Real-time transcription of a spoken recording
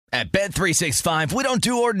At Bet365, we don't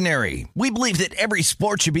do ordinary. We believe that every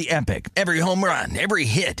sport should be epic. Every home run, every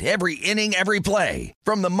hit, every inning, every play.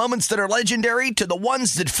 From the moments that are legendary to the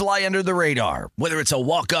ones that fly under the radar. Whether it's a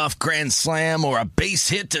walk-off grand slam or a base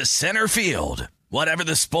hit to center field. Whatever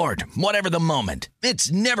the sport, whatever the moment.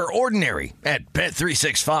 It's never ordinary at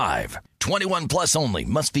Bet365. 21 plus only.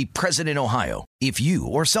 Must be present in Ohio. If you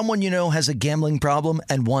or someone you know has a gambling problem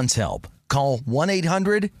and wants help, call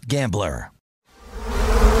 1-800-GAMBLER.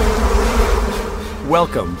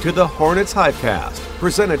 Welcome to the Hornets Hivecast,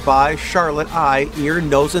 presented by Charlotte Eye, Ear,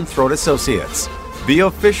 Nose, and Throat Associates, the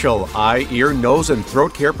official eye, ear, nose, and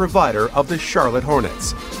throat care provider of the Charlotte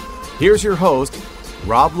Hornets. Here's your host,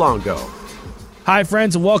 Rob Longo. Hi,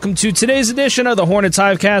 friends, and welcome to today's edition of the Hornets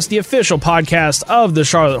Hivecast, the official podcast of the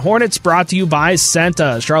Charlotte Hornets, brought to you by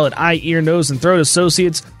Senta. Charlotte Eye, Ear, Nose, and Throat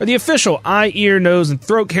Associates are the official eye, ear, nose, and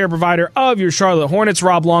throat care provider of your Charlotte Hornets.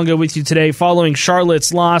 Rob Longo with you today following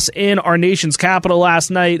Charlotte's loss in our nation's capital last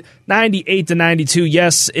night, 98-92.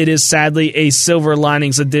 Yes, it is sadly a silver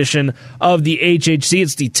linings edition of the HHC.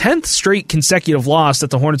 It's the 10th straight consecutive loss that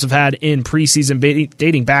the Hornets have had in preseason,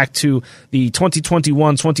 dating back to the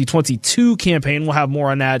 2021-2022 campaign. We'll have more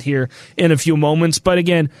on that here in a few moments. But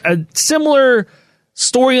again, a similar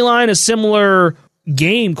storyline, a similar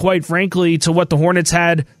game, quite frankly, to what the Hornets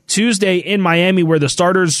had Tuesday in Miami, where the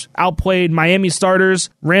starters outplayed Miami starters,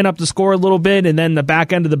 ran up the score a little bit, and then the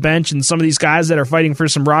back end of the bench and some of these guys that are fighting for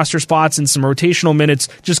some roster spots and some rotational minutes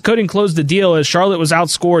just couldn't close the deal, as Charlotte was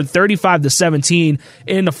outscored 35-17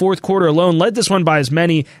 in the fourth quarter alone, led this one by as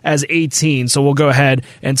many as 18. So we'll go ahead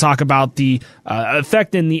and talk about the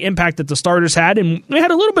effect and the impact that the starters had, and we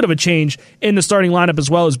had a little bit of a change in the starting lineup as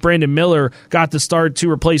well, as Brandon Miller got the start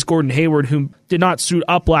to replace Gordon Hayward, who did not suit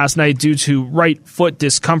up last night due to right foot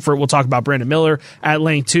discomfort. We'll talk about Brandon Miller at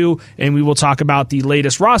length too, and we will talk about the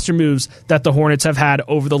latest roster moves that the Hornets have had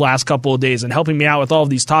over the last couple of days. And helping me out with all of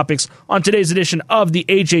these topics on today's edition of the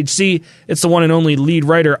HHC, it's the one and only lead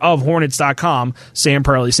writer of Hornets.com, Sam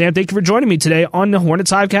Perley. Sam, thank you for joining me today on the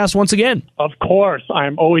Hornets Hivecast once again. Of course.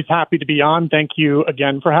 I'm always happy to be on. Thank you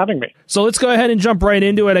again for having me. So let's go ahead and jump right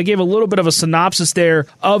into it. I gave a little bit of a synopsis there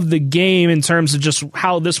of the game in terms of just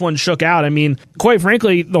how this one shook out. I mean, quite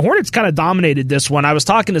frankly, the Hornets kind of dominated this one. I was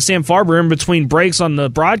talking to Sam Farber in between breaks on the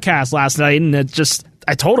broadcast last night, and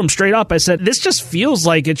I told him straight up, I said, this just feels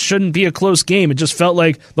like it shouldn't be a close game. It just felt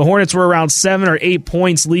like the Hornets were around 7 or 8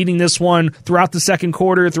 points leading this one throughout the second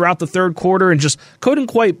quarter, throughout the third quarter, and just couldn't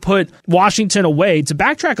quite put Washington away. To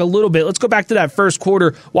backtrack a little bit, let's go back to that first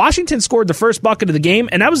quarter. Washington scored the first bucket of the game,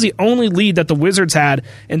 and that was the only lead that the Wizards had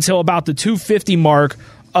until about the 2:50 mark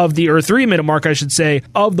of the, or 3-minute mark, I should say,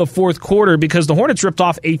 of the fourth quarter, because the Hornets ripped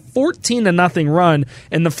off a 14-0 run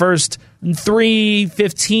in the first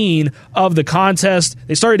 3:15 of the contest.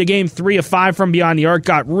 They started a game 3 of 5 from beyond the arc,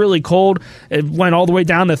 got really cold. It went all the way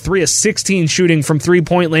down to 3 of 16 shooting from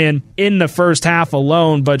three-point land in the first half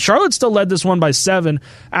alone. But Charlotte still led this one by 7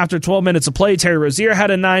 after 12 minutes of play. Terry Rozier had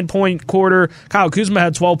a 9-point quarter. Kyle Kuzma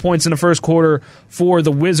had 12 points in the first quarter for the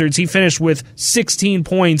Wizards. He finished with 16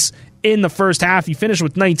 points in the first half. He finished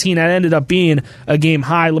with 19. That ended up being a game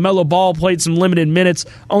high. LaMelo Ball played some limited minutes,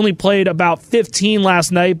 only played about 15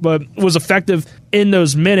 last night, but was effective in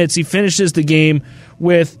those minutes. He finishes the game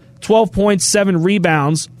with 12 points, 7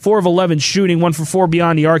 rebounds, 4 of 11 shooting, 1 for 4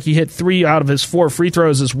 beyond the arc. He hit 3 out of his 4 free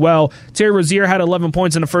throws as well. Terry Rozier had 11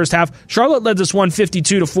 points in the first half. Charlotte led this one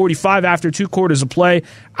 52-45 after 2 quarters of play.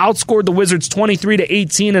 Outscored the Wizards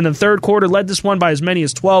 23-18 in the third quarter. Led this one by as many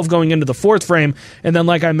as 12 going into the fourth frame. And then,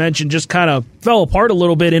 like I mentioned, just kind of fell apart a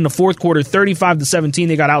little bit in the fourth quarter. 35-17,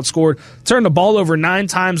 they got outscored. Turned the ball over 9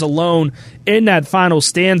 times alone in that final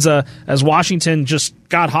stanza, as Washington just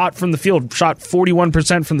got hot from the field, shot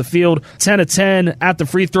 41% from the field, 10 of 10 at the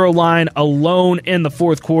free throw line alone in the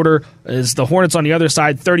fourth quarter, as the Hornets on the other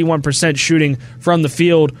side, 31% shooting from the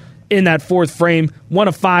field in that fourth frame, 1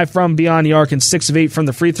 of 5 from beyond the arc and 6 of 8 from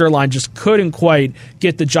the free throw line. Just couldn't quite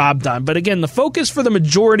get the job done. But again, the focus for the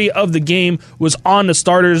majority of the game was on the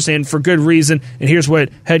starters, and for good reason. And here's what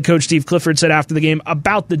head coach Steve Clifford said after the game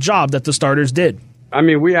about the job that the starters did. I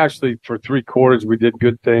mean, we actually, for 3 quarters, we did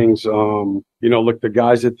good things. Look, the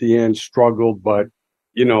guys at the end struggled, but,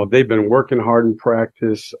 they've been working hard in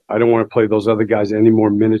practice. I don't want to play those other guys any more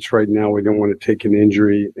minutes right now. We don't want to take an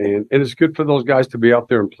injury. And it's good for those guys to be out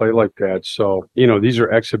there and play like that. So, these are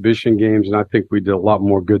exhibition games, and I think we did a lot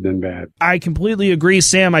more good than bad. I completely agree,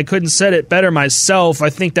 Sam. I couldn't said it better myself. I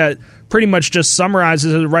think that pretty much just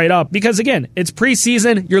summarizes it right up. Because, again, it's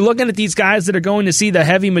preseason. You're looking at these guys that are going to see the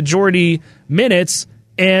heavy majority minutes,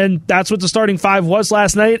 and that's what the starting 5 was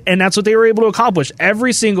last night, and that's what they were able to accomplish.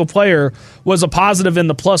 Every single player was a positive in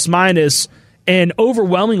the plus-minus And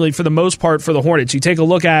overwhelmingly, for the most part, for the Hornets, you take a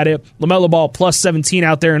look at it, LaMelo Ball plus 17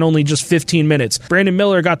 out there in only just 15 minutes. Brandon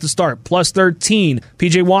Miller got the start, plus 13.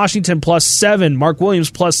 PJ Washington plus 7. Mark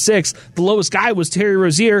Williams plus 6. The lowest guy was Terry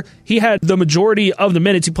Rozier. He had the majority of the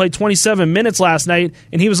minutes. He played 27 minutes last night,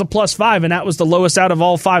 and he was a plus 5, and that was the lowest out of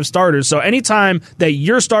all 5 starters. So anytime that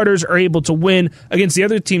your starters are able to win against the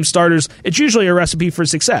other team's starters, it's usually a recipe for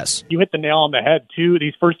success. You hit the nail on the head, too.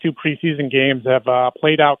 These first 2 preseason games have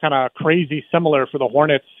played out kind of crazy similar for the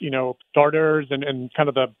Hornets. Starters and kind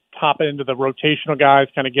of the top end of the rotational guys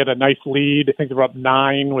kind of get a nice lead. I think they were up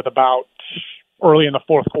 9 with about early in the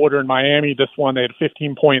fourth quarter in Miami. This one, they had a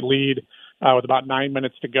 15-point lead with about 9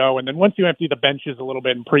 minutes to go. And then once you empty the benches a little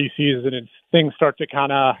bit in preseason and things start to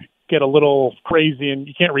kind of get a little crazy, and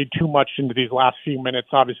you can't read too much into these last few minutes.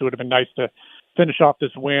 Obviously, it would have been nice to finish off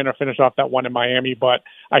this win or finish off that one in Miami. But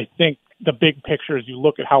I think the big picture is you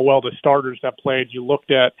look at how well the starters have played. You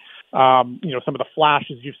looked at some of the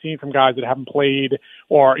flashes you've seen from guys that haven't played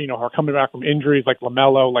or, are coming back from injuries like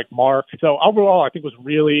LaMelo, like Mark. So overall, I think it was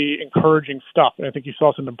really encouraging stuff. And I think you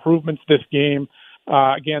saw some improvements this game.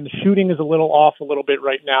 Again, the shooting is a little off a little bit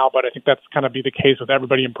right now, but I think that's kind of be the case with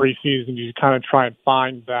everybody in preseason. You kind of try and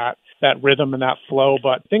find that rhythm and that flow.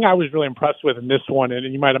 But the thing I was really impressed with in this one,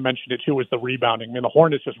 and you might have mentioned it too, was the rebounding. I mean, the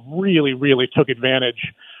Hornets just really, really took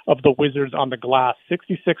advantage of the Wizards on the glass.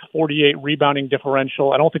 66-48 rebounding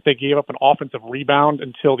differential. I don't think they gave up an offensive rebound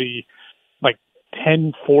until the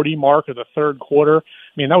 10:40 mark of the third quarter.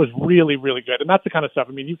 I mean, that was really, really good. And that's the kind of stuff.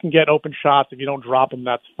 I mean, you can get open shots. If you don't drop them,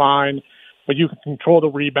 that's fine. But you can control the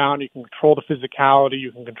rebound, you can control the physicality,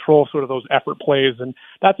 you can control sort of those effort plays. And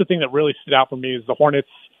that's the thing that really stood out for me is the Hornets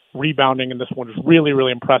rebounding in this one was really,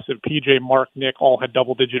 really impressive. PJ, Mark, Nick all had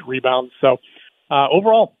double-digit rebounds. So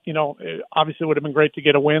overall, obviously it would have been great to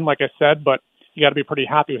get a win, like I said, but you got to be pretty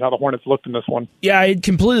happy with how the Hornets looked in this one. Yeah, I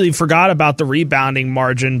completely forgot about the rebounding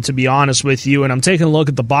margin, to be honest with you, and I'm taking a look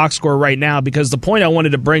at the box score right now because the point I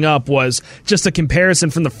wanted to bring up was just a comparison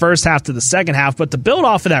from the first half to the second half, but to build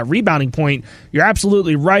off of that rebounding point, you're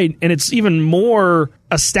absolutely right, and it's even more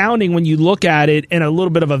astounding when you look at it in a little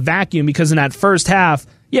bit of a vacuum because in that first half,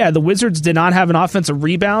 yeah, the Wizards did not have an offensive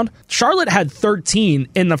rebound. Charlotte had 13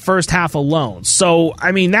 in the first half alone. So,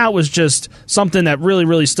 I mean, that was just something that really,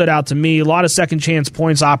 really stood out to me. A lot of second chance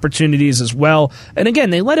points opportunities as well. And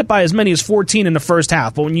again, they led it by as many as 14 in the first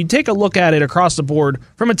half. But when you take a look at it across the board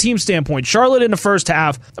from a team standpoint, Charlotte in the first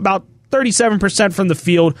half, about 37% from the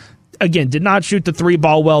field. Again, did not shoot the 3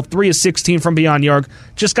 ball well, 3 of 16 from beyond the arc.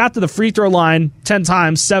 Just got to the free throw line 10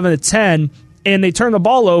 times, 7 of 10, and they turned the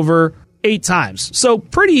ball over 8 times. So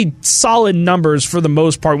pretty solid numbers for the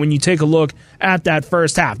most part when you take a look at that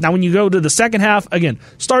first half. Now, when you go to the second half, again,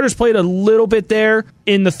 starters played a little bit there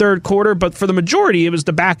in the third quarter, but for the majority, it was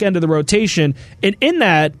the back end of the rotation. And in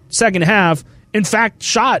that second half, in fact,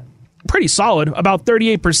 shot pretty solid, about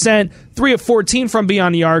 38%, 3 of 14 from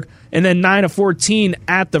beyond the arc, and then 9 of 14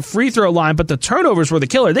 at the free throw line. But the turnovers were the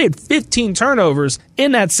killer. They had 15 turnovers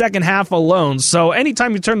in that second half alone. So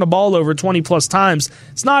anytime you turn the ball over 20 plus times,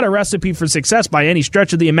 it's not a recipe for success by any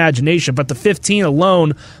stretch of the imagination. But the 15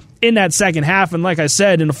 alone in that second half, and like I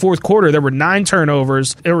said, in the fourth quarter, there were 9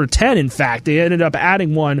 turnovers. There were 10, in fact. They ended up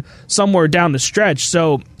adding one somewhere down the stretch.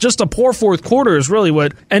 So just a poor fourth quarter is really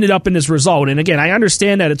what ended up in this result. And again, I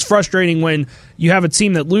understand that it's frustrating when you have a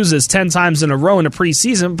team that loses 10 times in a row in a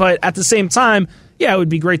preseason, but at the same time, yeah, it would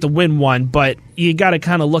be great to win one, but you got to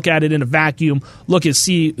kind of look at it in a vacuum, look and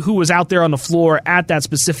see who was out there on the floor at that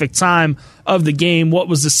specific time of the game, what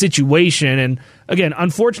was the situation. And again,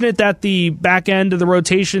 unfortunate that the back end of the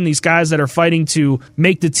rotation, these guys that are fighting to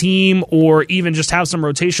make the team or even just have some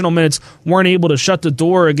rotational minutes, weren't able to shut the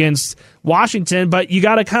door against Washington, but you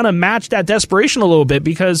got to kind of match that desperation a little bit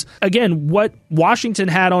because, again, what Washington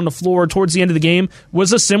had on the floor towards the end of the game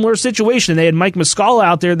was a similar situation. They had Mike Muscala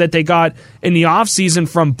out there that they got in the offseason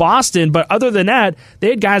from Boston, but other than that,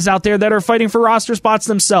 they had guys out there that are fighting for roster spots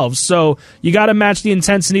themselves. So you got to match the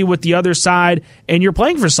intensity with the other side, and you're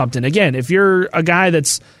playing for something. Again, if you're a guy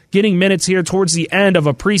that's getting minutes here towards the end of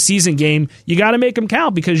a preseason game, you got to make them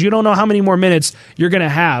count because you don't know how many more minutes you're going to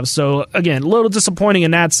have. So, again, a little disappointing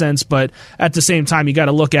in that sense, but at the same time, you got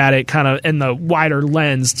to look at it kind of in the wider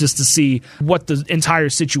lens just to see what the entire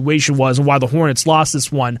situation was and why the Hornets lost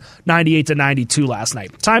this one 98-92 last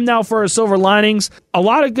night. Time now for our silver linings. A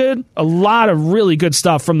lot of really good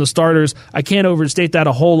stuff from the starters. I can't overstate that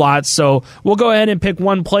a whole lot, so we'll go ahead and pick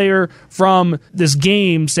one player from this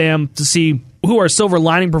game, Sam, to see who our silver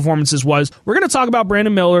lining performances was. We're going to talk about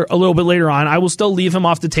Brandon Miller a little bit later on. I will still leave him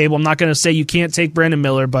off the table. I'm not going to say you can't take Brandon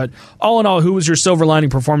Miller, but all in all, who was your silver lining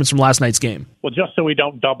performance from last night's game? Well, just so we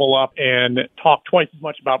don't double up and talk twice as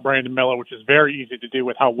much about Brandon Miller, which is very easy to do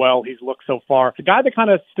with how well he's looked so far. The guy that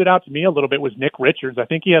kind of stood out to me a little bit was Nick Richards. I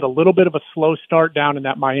think he had a little bit of a slow start down in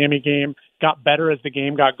that Miami game, got better as the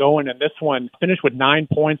game got going, and this one finished with 9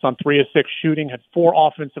 points on 3 of 6 shooting, had 4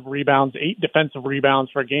 offensive rebounds, 8 defensive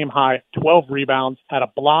rebounds for a game high, 12 rebounds, had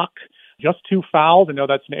a block, just 2 fouls. I know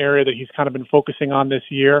that's an area that he's kind of been focusing on this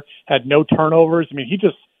year, had no turnovers. I mean, he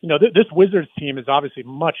just, this Wizards team is obviously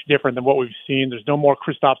much different than what we've seen. There's no more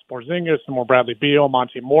Kristaps Porzingis, no more Bradley Beal.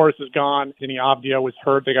 Monte Morris is gone. Denny Avdia was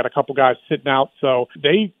hurt. They got a couple guys sitting out. So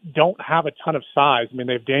they don't have a ton of size. I mean,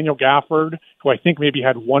 they have Daniel Gafford, who I think maybe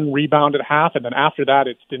had 1 rebound at half. And then after that,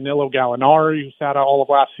 it's Danilo Gallinari, who sat out all of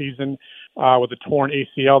last season with a torn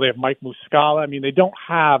ACL. They have Mike Muscala. I mean, they don't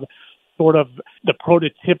have sort of the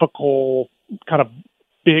prototypical kind of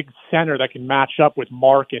big center that can match up with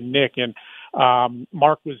Mark and Nick. And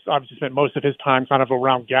Mark was obviously spent most of his time kind of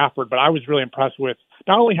around Gafford, but I was really impressed with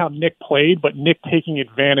not only how Nick played, but Nick taking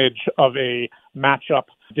advantage of a matchup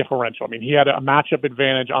differential. I mean, he had a matchup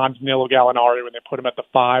advantage on Danilo Gallinari when they put him at the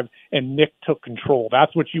 5, and Nick took control.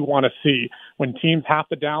 That's what you want to see. When teams have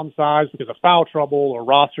to downsize because of foul trouble or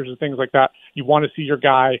rosters and things like that, you want to see your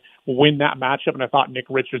guy win that matchup, and I thought Nick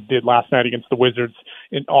Richards did last night against the Wizards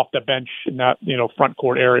off the bench in that front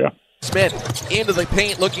court area. Smith into the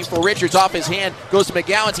paint looking for Richards, off his hand, goes to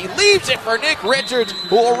McGowan. He leaves it for Nick Richards,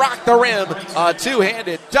 who will rock the rim. A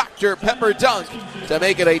two-handed Dr. Pepper dunk to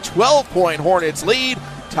make it a 12-point Hornets lead.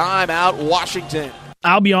 Timeout, Washington.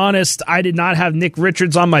 I'll be honest, I did not have Nick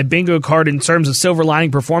Richards on my bingo card in terms of silver lining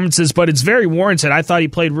performances, but it's very warranted. I thought he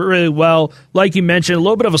played really well. Like you mentioned, a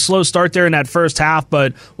little bit of a slow start there in that first half,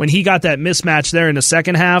 but when he got that mismatch there in the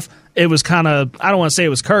second half, it was kind of, I don't want to say it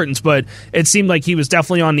was curtains, but it seemed like he was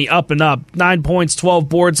definitely on the up and up. 9 points, 12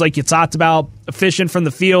 boards like you talked about, efficient from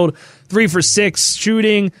the field, 3 for 6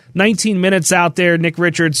 shooting, 19 minutes out there. Nick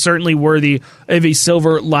Richards certainly worthy of a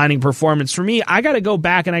silver lining performance. For me, I got to go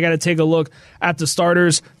back and I got to take a look at the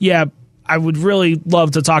starters. Yeah, I would really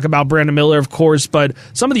love to talk about Brandon Miller, of course, but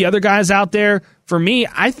some of the other guys out there, for me,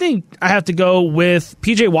 I think I have to go with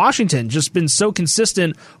P.J. Washington. Just been so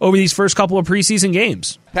consistent over these first couple of preseason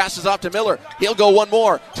games. Passes off to Miller. He'll go one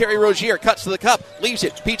more. Terry Rozier cuts to the cup, leaves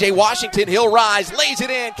it. P.J. Washington, he'll rise, lays it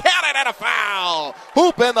in, count it, and a foul.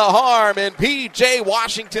 Hoop in the harm, and P.J.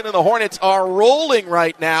 Washington and the Hornets are rolling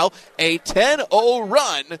right now. A 10-0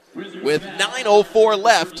 run with 9:04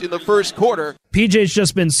 left in the first quarter. PJ's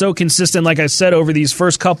just been so consistent, like I said, over these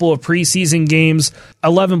first couple of preseason games.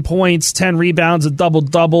 11 points, 10 rebounds, a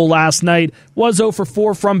double-double last night. Was 0 for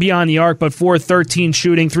 4 from beyond the arc, but 4-13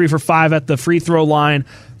 shooting, 3 for 5 at the free throw line.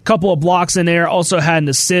 Couple of blocks in there, also had an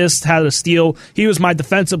assist, had a steal. He was my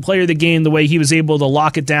defensive player of the game, the way he was able to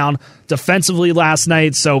lock it down defensively last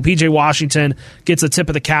night. So P.J. Washington gets a tip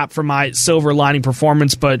of the cap for my silver lining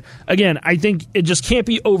performance. But again, I think it just can't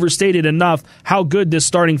be overstated enough how good this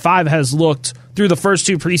starting 5 has looked through the first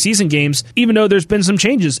 2 preseason games, even though there's been some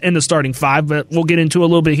changes in the starting 5, but we'll get into a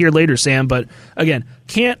little bit here later, Sam. But again,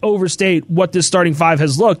 can't overstate what this starting 5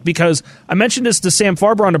 has looked, because I mentioned this to Sam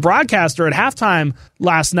Farber on the broadcaster at halftime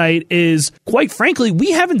last night, is quite frankly,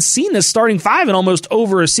 we haven't seen this starting 5 in almost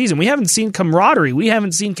over a season. We haven't seen camaraderie. We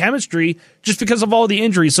haven't seen chemistry just because of all the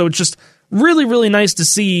injuries. So it's just really, really nice to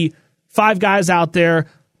see 5 guys out there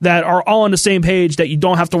that are all on the same page, that you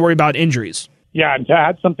don't have to worry about injuries. Yeah, and to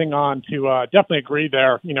add something on to definitely agree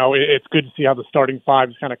there. It's good to see how the starting 5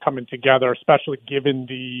 is kind of coming together, especially given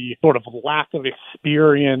the sort of lack of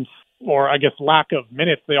experience, or I guess lack of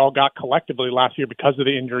minutes they all got collectively last year because of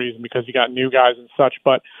the injuries and because you got new guys and such.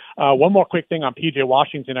 But one more quick thing on P.J.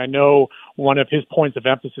 Washington. I know one of his points of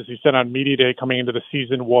emphasis he said on Media Day coming into the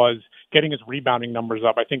season was getting his rebounding numbers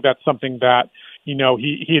up. I think that's something that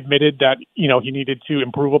he admitted that, he needed to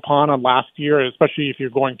improve upon on last year, especially if you're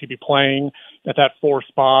going to be playing at that 4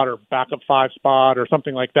 spot or backup 5 spot or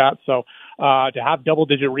something like that. So to have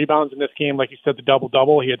double-digit rebounds in this game, like you said, the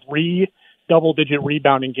double-double, he had 3 double-digit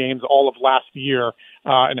rebounding games all of last year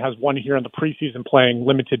and has one here in the preseason playing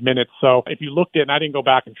limited minutes. So if you looked at, and I didn't go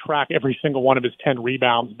back and track every single one of his 10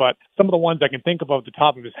 rebounds, but some of the ones I can think of off the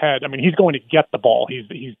top of his head, I mean, he's going to get the ball.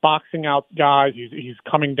 He's boxing out guys. He's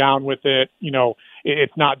coming down with it.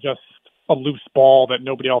 It's not just a loose ball that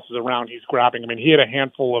nobody else is around, he's grabbing. I mean, he had a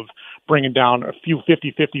handful of bringing down a few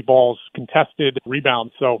 50-50 balls, contested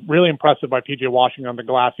rebounds. So really impressive by P.J. Washington on the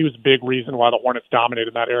glass. He was a big reason why the Hornets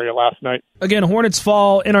dominated that area last night. Again, Hornets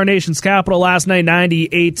fall in our nation's capital last night,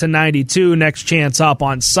 98-92. Next chance up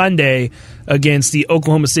on Sunday against the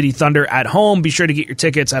Oklahoma City Thunder at home. Be sure to get your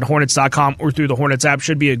tickets at Hornets.com or through the Hornets app.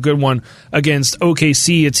 Should be a good one against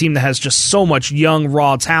OKC, a team that has just so much young,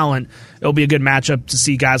 raw talent. It'll be a good matchup to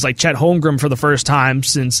see guys like Chet Holmgren for the first time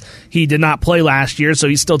since he did not play last year, so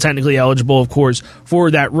he's still technically eligible, of course,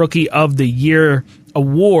 for that Rookie of the Year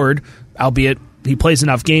award, albeit he plays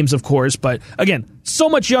enough games, of course. But again, so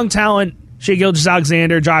much young talent. Shai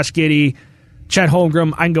Gilgeous-Alexander, Josh Giddey, Chet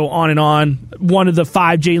Holmgren, I can go on and on. One of the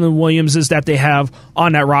 5 Jalen Williamses that they have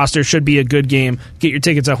on that roster. Should be a good game. Get your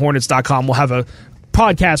tickets at Hornets.com. We'll have a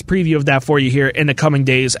podcast preview of that for you here in the coming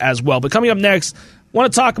days as well. But coming up next,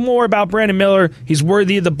 want to talk more about Brandon Miller. He's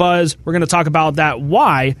worthy of the buzz. We're going to talk about that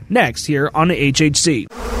why next here on the HHC.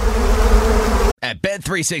 At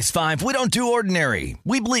Bet365, we don't do ordinary.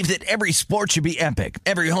 We believe that every sport should be epic.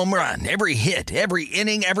 Every home run, every hit, every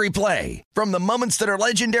inning, every play. From the moments that are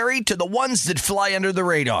legendary to the ones that fly under the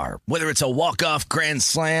radar. Whether it's a walk-off grand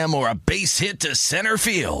slam or a base hit to center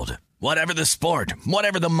field. Whatever the sport,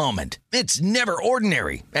 whatever the moment. It's never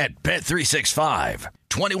ordinary at Bet365.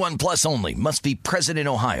 21 plus only. Must be present in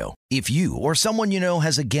Ohio. If you or someone you know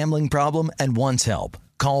has a gambling problem and wants help,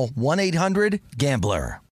 call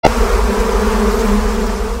 1-800-GAMBLER.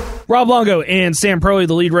 Rob Longo and Sam Perley,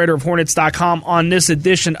 the lead writer of Hornets.com, on this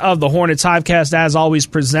edition of the Hornets Hivecast, as always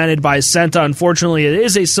presented by Senta. Unfortunately, it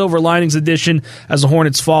is a Silver Linings edition as the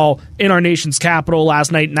Hornets fall in our nation's capital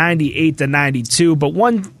last night, 98-92. But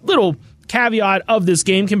one little caveat of this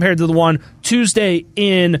game compared to the one Tuesday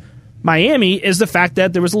in Miami is the fact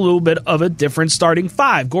that there was a little bit of a different starting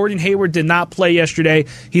 5. Gordon Hayward did not play yesterday.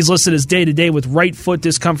 He's listed as day-to-day with right foot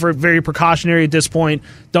discomfort, very precautionary at this point.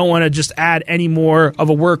 Don't want to just add any more of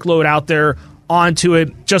a workload out there onto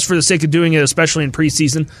it just for the sake of doing it, especially in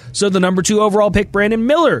preseason. So the number 2 overall pick, Brandon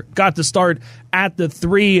Miller, got to start at the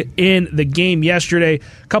 3 in the game yesterday.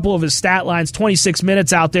 A couple of his stat lines, 26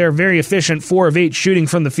 minutes out there, very efficient, 4 of 8 shooting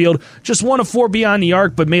from the field. Just 1 of 4 beyond the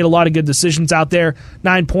arc, but made a lot of good decisions out there.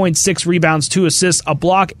 9 points, 6 rebounds, 2 assists, a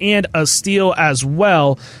block, and a steal as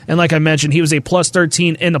well. And like I mentioned, he was a plus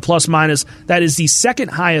 13 in the plus minus. That is the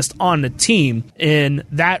second highest on the team in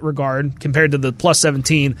that regard compared to the plus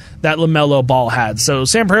 17 that LaMelo Ball had. So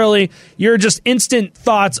Sam Perley, your just instant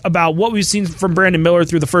thoughts about what we've seen from Brandon Miller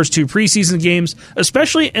through the first 2 preseason games,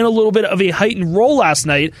 especially in a little bit of a heightened role last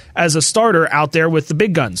night as a starter out there with the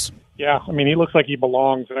big guns. Yeah, I mean, he looks like he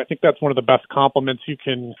belongs, and I think that's one of the best compliments you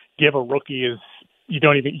can give a rookie is you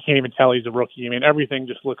can't even tell he's a rookie. I mean, everything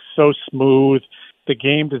just looks so smooth. The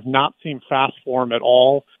game does not seem fast for him at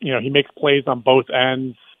all. You know, he makes plays on both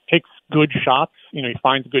ends, takes good shots. You know, he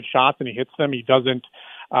finds good shots and he hits them. He doesn't.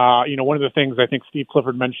 One of the things I think Steve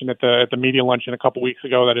Clifford mentioned at the media luncheon a couple weeks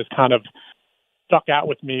ago that has kind of stuck out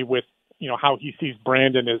with me with, how he sees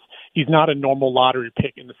Brandon is he's not a normal lottery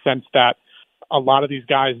pick in the sense that a lot of these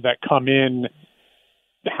guys that come in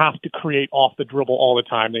have to create off the dribble all the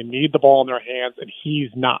time. They need the ball in their hands, and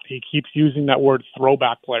he's not. He keeps using that word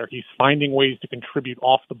throwback player. He's finding ways to contribute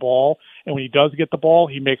off the ball, and when he does get the ball,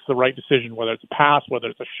 he makes the right decision, whether it's a pass, whether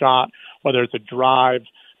it's a shot, whether it's a drive,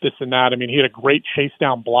 this and that. I mean, he had a great chase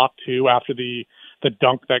down block, too, after the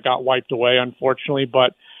dunk that got wiped away, unfortunately,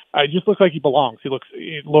 but it just looks like he belongs.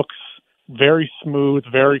 It looks very smooth,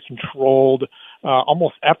 very controlled,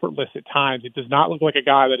 almost effortless at times. It does not look like a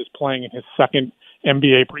guy that is playing in his second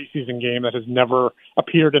NBA preseason game that has never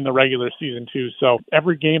appeared in the regular season too. So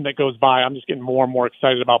every game that goes by, I'm just getting more and more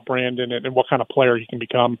excited about Brandon and what kind of player he can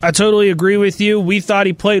become. I totally agree with you. We thought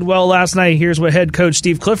he played well last night. Here's what head coach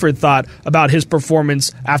Steve Clifford thought about his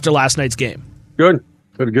performance after last night's game. Good.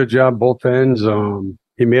 Did a good job both ends.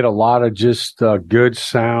 He made a lot of just good,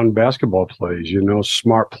 sound basketball plays,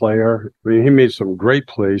 smart player. I mean, he made some great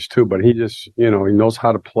plays too, but he just, he knows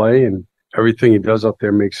how to play, and everything he does up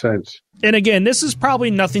there makes sense. And again, this is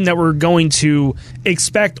probably nothing that we're going to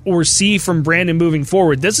expect or see from Brandon moving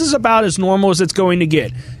forward. This is about as normal as it's going to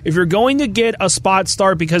get. If you're going to get a spot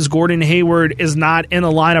start because Gordon Hayward is not in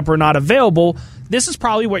a lineup or not available, this is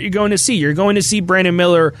probably what you're going to see. You're going to see Brandon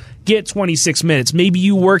Miller get 26 minutes. Maybe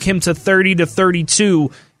you work him to 30 to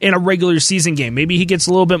 32 in a regular season game. Maybe he gets a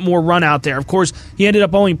little bit more run out there. Of course, he ended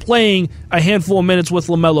up only playing a handful of minutes with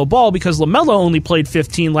LaMelo Ball because LaMelo only played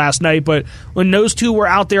 15 last night. But when those two were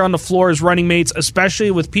out there on the floor as running mates,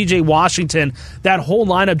 especially with P.J. Washington, that whole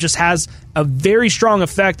lineup just has a very strong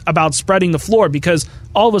effect about spreading the floor because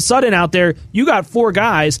all of a sudden out there, you got 4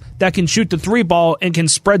 guys that can shoot the 3 ball and can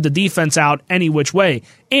spread the defense out any which way.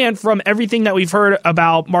 And from everything that we've heard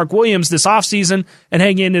about Mark Williams this offseason and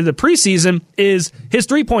hanging into the preseason is his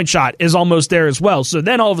 3-point shot is almost there as well. So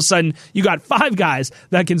then all of a sudden you got 5 guys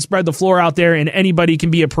that can spread the floor out there and anybody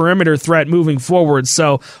can be a perimeter threat moving forward.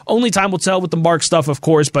 So only time will tell with the Mark stuff, of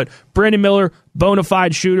course, but Brandon Miller, bona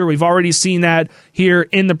fide shooter. We've already seen that here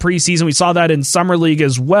in the preseason. We saw that in Summer League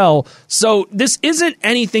as well. So this isn't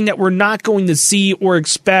anything that we're not going to see or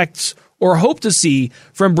expect or hope to see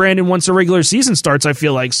from Brandon once the regular season starts, I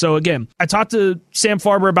feel like. So again, I talked to Sam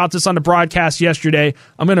Farber about this on the broadcast yesterday.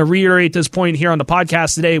 I'm going to reiterate this point here on the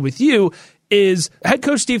podcast today with you, is head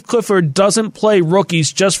coach Steve Clifford doesn't play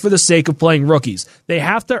rookies just for the sake of playing rookies. They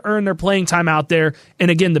have to earn their playing time out there.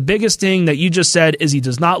 And again, the biggest thing that you just said is he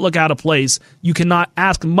does not look out of place. You cannot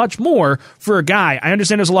ask much more for a guy. I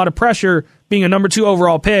understand there's a lot of pressure being a number 2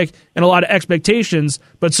 overall pick and a lot of expectations,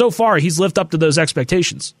 but so far he's lived up to those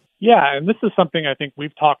expectations. Yeah, and this is something I think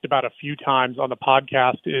we've talked about a few times on the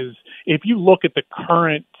podcast is if you look at the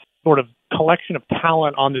current sort of collection of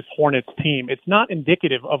talent on this Hornets team, it's not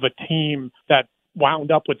indicative of a team that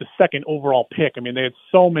wound up with the 2nd overall pick. I mean, they had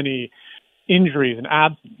so many injuries and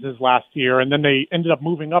absences last year, and then they ended up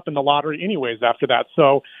moving up in the lottery anyways after that.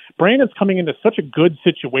 So Brandon's coming into such a good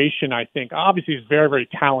situation, I think. Obviously, he's very, very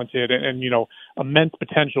talented and immense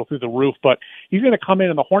potential through the roof, but he's going to come in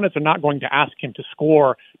and the Hornets are not going to ask him to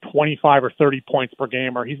score 25 or 30 points per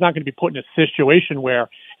game, or he's not going to be put in a situation where,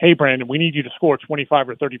 hey, Brandon, we need you to score 25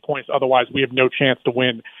 or 30 points, otherwise we have no chance to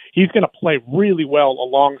win. He's going to play really well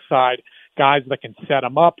alongside guys that can set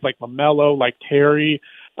him up, like LaMelo, like Terry,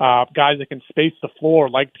 guys that can space the floor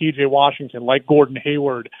like P.J. Washington, like Gordon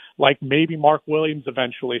Hayward, like maybe Mark Williams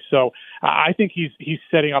eventually. So I think he's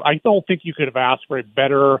setting up. I don't think you could have asked for a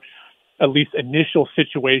better, at least initial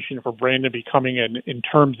situation for Brandon becoming in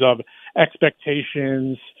terms of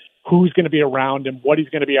expectations, who's going to be around him, what he's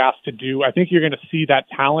going to be asked to do. I think you're going to see that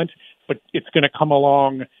talent, but it's going to come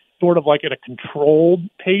along sort of like at a controlled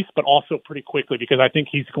pace, but also pretty quickly, because I think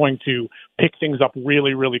he's going to pick things up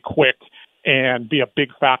really, really quick and be a big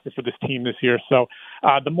factor for this team this year. So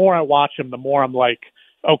the more I watch him, the more I'm like,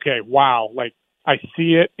 okay, wow, like I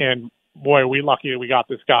see it, and boy, are we lucky that we got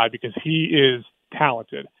this guy, because he is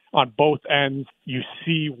talented on both ends. You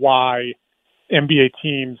see why NBA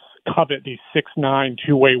teams covet these 6'9"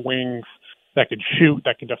 two-way wings that can shoot,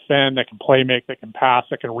 that can defend, that can play make, that can pass,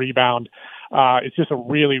 that can rebound. It's just a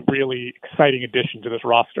really, really exciting addition to this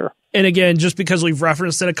roster. And again, just because we've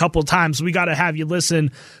referenced it a couple of times, we got to have you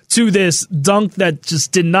listen to this dunk that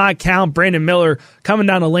just did not count. Brandon Miller coming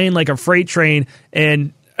down the lane like a freight train.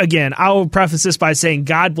 And again, I will preface this by saying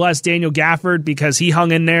God bless Daniel Gafford, because he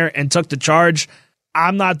hung in there and took the charge.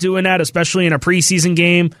 I'm not doing that, especially in a preseason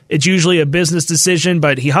game. It's usually a business decision,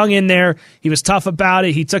 but he hung in there. He was tough about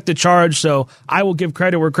it. He took the charge, so I will give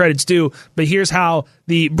credit where credit's due. But here's how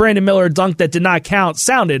the Brandon Miller dunk that did not count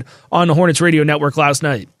sounded on the Hornets radio network last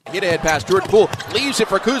night. Get ahead pass. Jordan Poole leaves it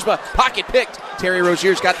for Kuzma. Pocket picked. Terry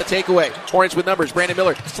Rozier's got the takeaway. Hornets with numbers. Brandon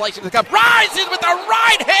Miller slicing the cup. Rises with the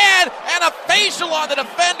right hand and a facial on the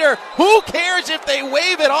defender. Who cares if they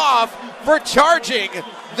wave it off for charging?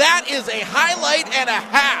 That is a highlight and a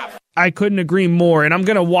half. I couldn't agree more, and I'm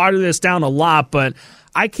going to water this down a lot, but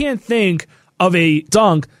I can't think of a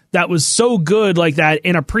dunk that was so good like that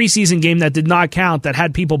in a preseason game that did not count, that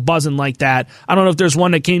had people buzzing like that. I don't know if there's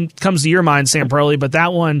one that comes to your mind, Sam Perley, but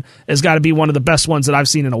that one has got to be one of the best ones that I've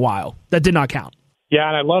seen in a while that did not count. Yeah,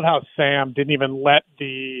 and I love how Sam didn't even let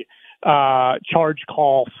the charge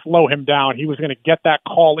call slow him down. He was going to get that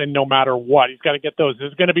call in no matter what. He's got to get those.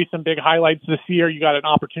 There's going to be some big highlights this year. You got an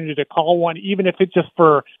opportunity to call one, even if it's just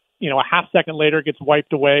for, a half second later it gets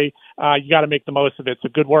wiped away. You got to make the most of it. So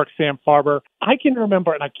good work, Sam Farber. I can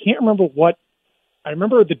remember, and I can't remember what, I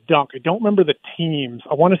remember the dunk. I don't remember the teams.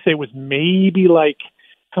 I want to say it was maybe like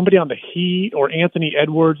somebody on the Heat or Anthony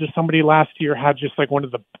Edwards or somebody last year had just like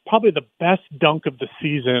probably the best dunk of the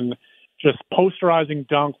season. Just posterizing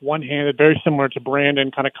dunk, one-handed, very similar to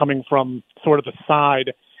Brandon, kind of coming from sort of the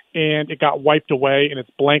side, and it got wiped away, and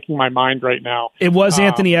it's blanking my mind right now. It was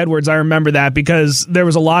Anthony Edwards. I remember that, because there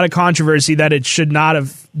was a lot of controversy that it should not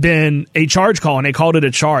have been a charge call, and they called it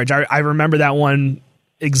a charge. I remember that one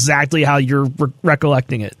exactly how you're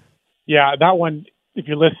recollecting it. Yeah, that one, if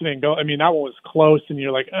you're listening, that one was close, and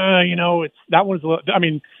you're like, that one's a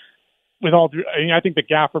little, I think the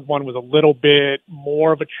Gafford one was a little bit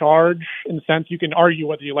more of a charge in the sense you can argue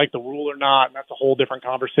whether you like the rule or not, and that's a whole different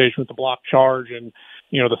conversation with the block charge and,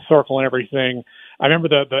 the circle and everything. I remember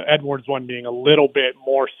the Edwards one being a little bit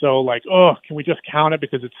more so like, can we just count it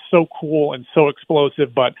because it's so cool and so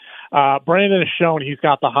explosive? But Brandon has shown he's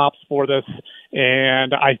got the hops for this,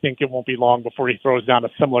 and I think it won't be long before he throws down a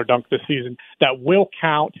similar dunk this season that will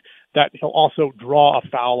count, that he'll also draw a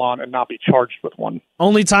foul on and not be charged with one.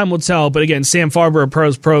 Only time will tell, but again, Sam Farber, a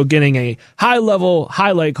Pros Pro, getting a high-level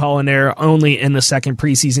highlight call in there only in the second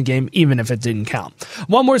preseason game, even if it didn't count.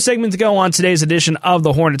 One more segment to go on today's edition of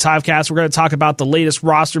the Hornets Hivecast. We're going to talk about the latest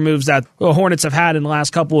roster moves that the Hornets have had in the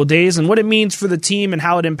last couple of days and what it means for the team and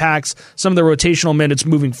how it impacts some of the rotational minutes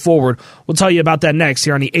moving forward. We'll tell you about that next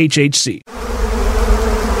here on the HHC.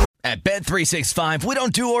 At Bet365, we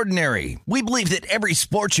don't do ordinary. We believe that every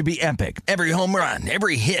sport should be epic. Every home run,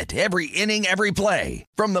 every hit, every inning, every play.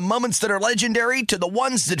 From the moments that are legendary to the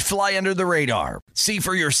ones that fly under the radar. See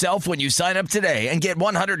for yourself when you sign up today and get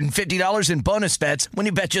 $150 in bonus bets when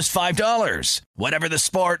you bet just $5. Whatever the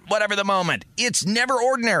sport, whatever the moment, it's never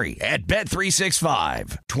ordinary at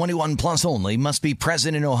Bet365. 21 plus only. Must be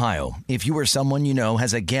present in Ohio. If you or someone you know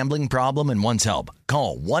has a gambling problem and wants help,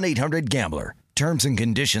 call 1-800-GAMBLER. Terms and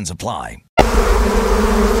conditions apply.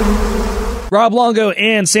 Rob Longo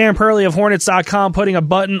and Sam Perley of Hornets.com putting a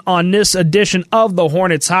button on this edition of the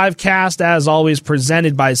Hornets Hivecast, as always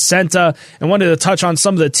presented by Senta, and wanted to touch on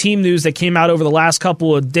some of the team news that came out over the last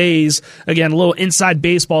couple of days. Again, a little inside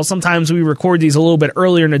baseball. Sometimes we record these a little bit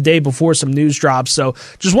earlier in the day before some news drops, so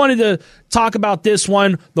just wanted to talk about this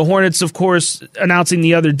one. The Hornets, of course, announcing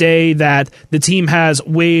the other day that the team has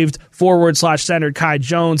waived forward/center Kai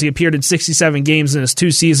Jones. He appeared in 67 games in his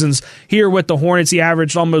 2 seasons here with the Hornets. He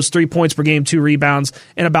averaged almost 3 points per game, 2 rebounds,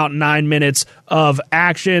 in about 9 minutes of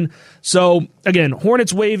action. So, again,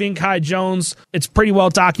 Hornets waiving Kai Jones. It's pretty well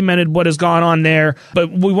documented what has gone on there, but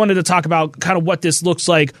we wanted to talk about kind of what this looks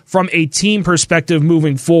like from a team perspective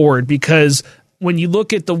moving forward, because when you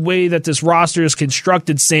look at the way that this roster is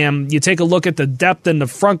constructed, Sam, you take a look at the depth in the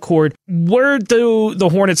front court, where do the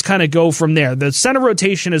Hornets kind of go from there? The center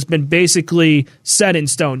rotation has been basically set in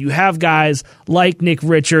stone. You have guys like Nick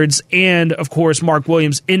Richards and, of course, Mark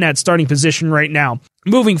Williams in that starting position right now.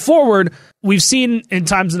 Moving forward, we've seen in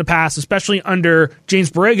times in the past, especially under James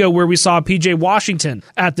Borrego, where we saw PJ Washington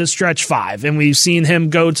at the stretch 5, and we've seen him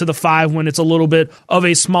go to the 5 when it's a little bit of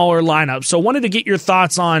a smaller lineup. So wanted to get your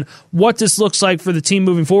thoughts on what this looks like for the team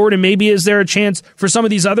moving forward, and maybe is there a chance for some of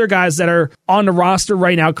these other guys that are on the roster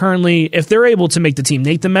right now currently, if they're able to make the team?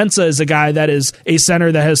 Nathan Mensah is a guy that is a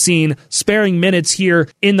center that has seen sparing minutes here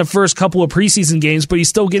in the first couple of preseason games, but he's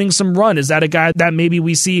still getting some run. Is that a guy that maybe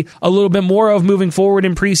we see a little bit more of moving forward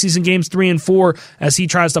in preseason games 3 and 4 as he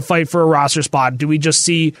tries to fight for a roster spot? Do we just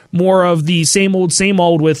see more of the same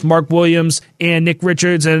old with Mark Williams and Nick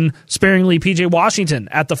Richards and sparingly PJ Washington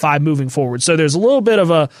at the 5 moving forward? So there's a little bit of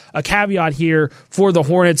a caveat here for the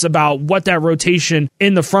Hornets about what that rotation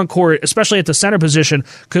in the front court, especially at the center position,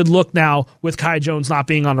 could look now with Kai Jones not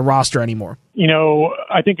being on the roster anymore. You know,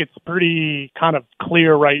 I think it's pretty kind of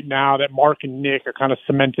clear right now that Mark and Nick are kind of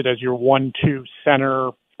cemented as your 1-2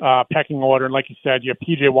 center pecking order. And like you said, you have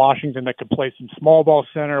PJ Washington that could play some small ball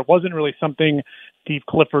center. It wasn't really something Steve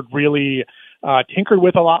Clifford really tinkered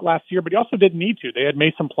with a lot last year, but he also didn't need to. They had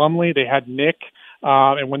Mason Plumlee, they had Nick,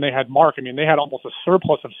 and when they had Mark, I mean, they had almost a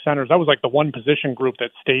surplus of centers. That was like the one position group that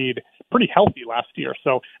stayed pretty healthy last year.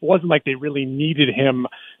 So it wasn't like they really needed him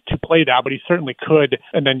to play that, but he certainly could.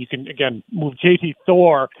 And then you can, again, move JT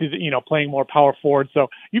Thor to, playing more power forward. So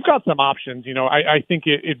you've got some options. I think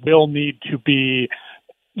it will need to be,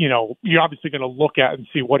 you're obviously going to look at and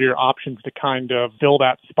see what are your options to kind of fill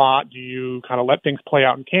that spot. Do you kind of let things play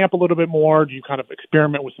out in camp a little bit more? Do you kind of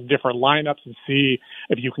experiment with some different lineups and see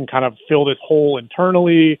if you can kind of fill this hole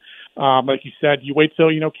internally? Like you said, you wait till,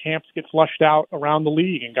 camps get flushed out around the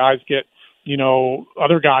league and guys get,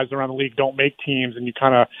 other guys around the league don't make teams, and you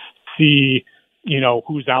kind of see,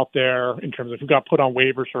 who's out there in terms of who got put on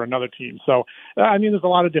waivers for another team. So, there's a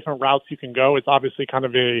lot of different routes you can go. It's obviously kind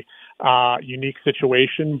of a unique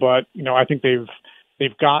situation, but, I think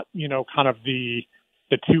they've got, kind of the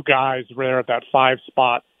 2 guys there at that 5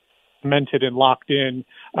 spot cemented and locked in.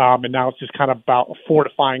 And now it's just kind of about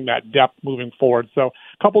fortifying that depth moving forward. So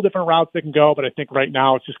a couple different routes they can go, but I think right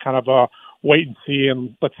now it's just kind of a wait and see,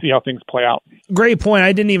 and let's see how things play out. Great point.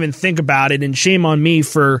 I didn't even think about it, and shame on me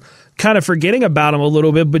for kind of forgetting about him a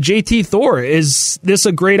little bit. But JT Thor, is this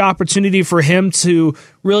a great opportunity for him to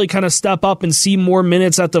really kind of step up and see more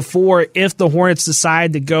minutes at the 4 if the Hornets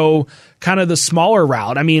decide to go kind of the smaller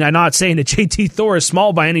route? I mean, I'm not saying that JT Thor is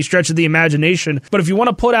small by any stretch of the imagination, but if you want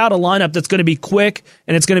to put out a lineup that's going to be quick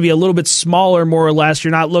and it's going to be a little bit smaller, more or less, you're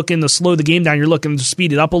not looking to slow the game down, you're looking to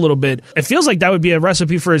speed it up a little bit. It feels like that would be a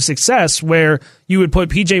recipe for success, where you would put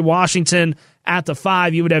PJ Washington at the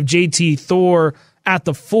 5, you would have JT Thor at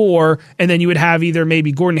the 4, and then you would have either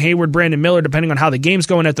maybe Gordon Hayward, Brandon Miller, depending on how the game's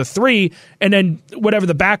going at the 3, and then whatever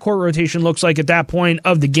the backcourt rotation looks like at that point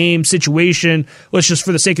of the game situation, let's just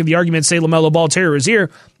for the sake of the argument say LaMelo Ball, Terry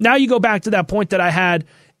Rozier. Now you go back to that point that I had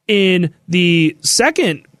in the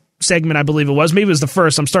second segment, I believe it was. Maybe it was the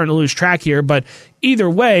first. I'm starting to lose track here, but either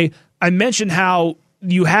way, I mentioned how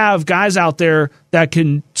you have guys out there that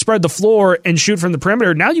can spread the floor and shoot from the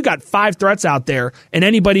perimeter. Now you got 5 threats out there, and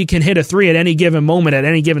anybody can hit a 3 at any given moment, at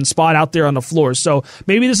any given spot out there on the floor. So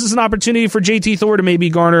maybe this is an opportunity for JT Thor to maybe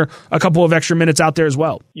garner a couple of extra minutes out there as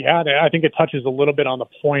well. Yeah, I think it touches a little bit on the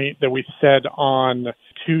point that we said on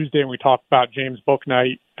Tuesday when we talked about James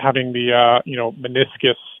Bouknight having the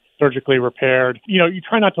meniscus surgically repaired. You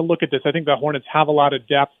try not to look at this. I think the Hornets have a lot of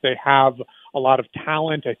depth. They have a lot of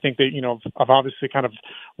talent. I think they, have obviously kind of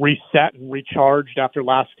reset and recharged after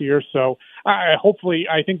last year. So I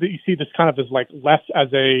think that you see this kind of as like less as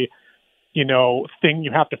a, thing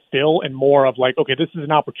you have to fill and more of like, okay, this is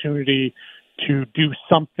an opportunity to do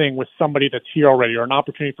something with somebody that's here already, or an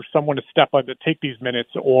opportunity for someone to step up to take these minutes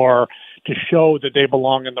or to show that they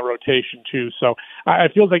belong in the rotation too. So I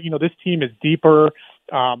feel like, this team is deeper.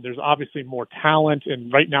 There's obviously more talent,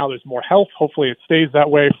 and right now there's more health. Hopefully it stays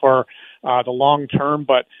that way for the long term.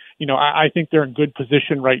 But, I think they're in good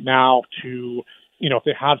position right now to, if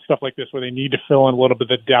they have stuff like this where they need to fill in a little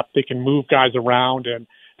bit of depth, they can move guys around, and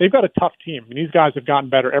they've got a tough team. I mean, these guys have gotten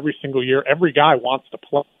better every single year. Every guy wants to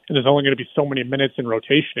play, and there's only going to be so many minutes in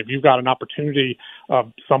rotation. If you've got an opportunity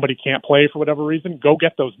of somebody can't play for whatever reason, go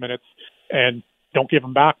get those minutes and don't give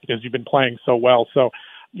them back because you've been playing so well. So,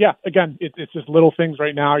 yeah, again, it's just little things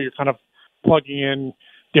right now. You're kind of plugging in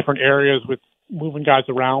different areas with moving guys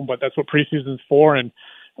around, but that's what preseason's for. And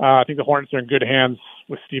I think the Hornets are in good hands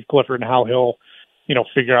with Steve Clifford and how he'll,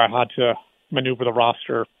 figure out how to maneuver the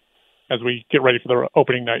roster as we get ready for the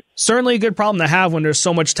opening night. Certainly a good problem to have when there's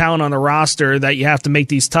so much talent on the roster that you have to make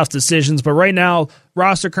these tough decisions. But right now,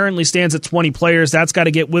 roster currently stands at 20 players. That's got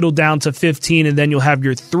to get whittled down to 15, and then you'll have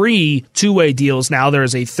your 3 two-way deals. Now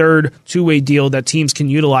there's a third two-way deal that teams can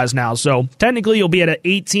utilize now. So technically you'll be at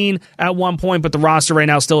 18 at one point, but the roster right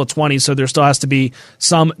now is still at 20, so there still has to be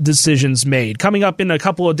some decisions made. Coming up in a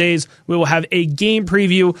couple of days, we will have a game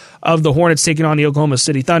preview of the Hornets taking on the Oklahoma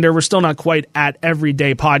City Thunder. We're still not quite at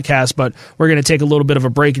everyday podcast, but we're going to take a little bit of a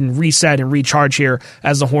break and reset and recharge here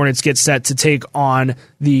as the Hornets get set to take on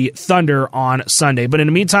the Thunder on Sunday. But in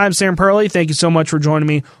the meantime, Sam Perley, thank you so much for joining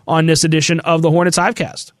me on this edition of the Hornets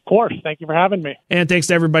Hivecast. Of course. Thank you for having me. And thanks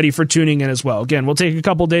to everybody for tuning in as well. Again, we'll take a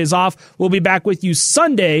couple days off. We'll be back with you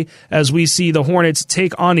Sunday as we see the Hornets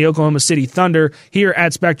take on the Oklahoma City Thunder here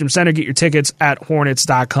at Spectrum Center. Get your tickets at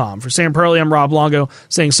Hornets.com. For Sam Perley, I'm Rob Longo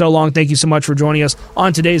saying so long. Thank you so much for joining us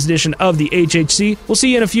on today's edition of the HHC. We'll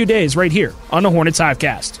see you in a few days right here on the Hornets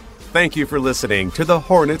Hivecast. Thank you for listening to the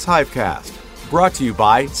Hornets Hivecast, brought to you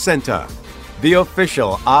by Senta, the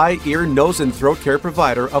official eye, ear, nose, and throat care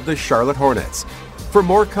provider of the Charlotte Hornets. For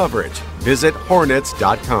more coverage, visit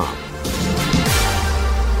Hornets.com.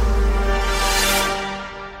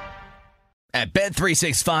 At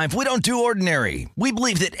Bet365, we don't do ordinary. We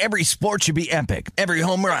believe that every sport should be epic. Every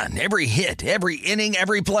home run, every hit, every inning,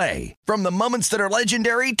 every play. From the moments that are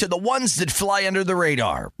legendary to the ones that fly under the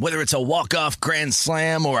radar. Whether it's a walk-off grand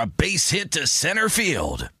slam or a base hit to center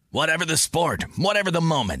field. Whatever the sport, whatever the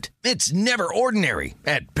moment, it's never ordinary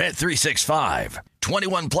at Bet365.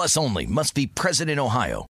 21 plus only. Must be present in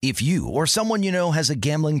Ohio. If you or someone you know has a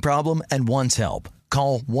gambling problem and wants help,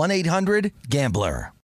 call 1-800-GAMBLER.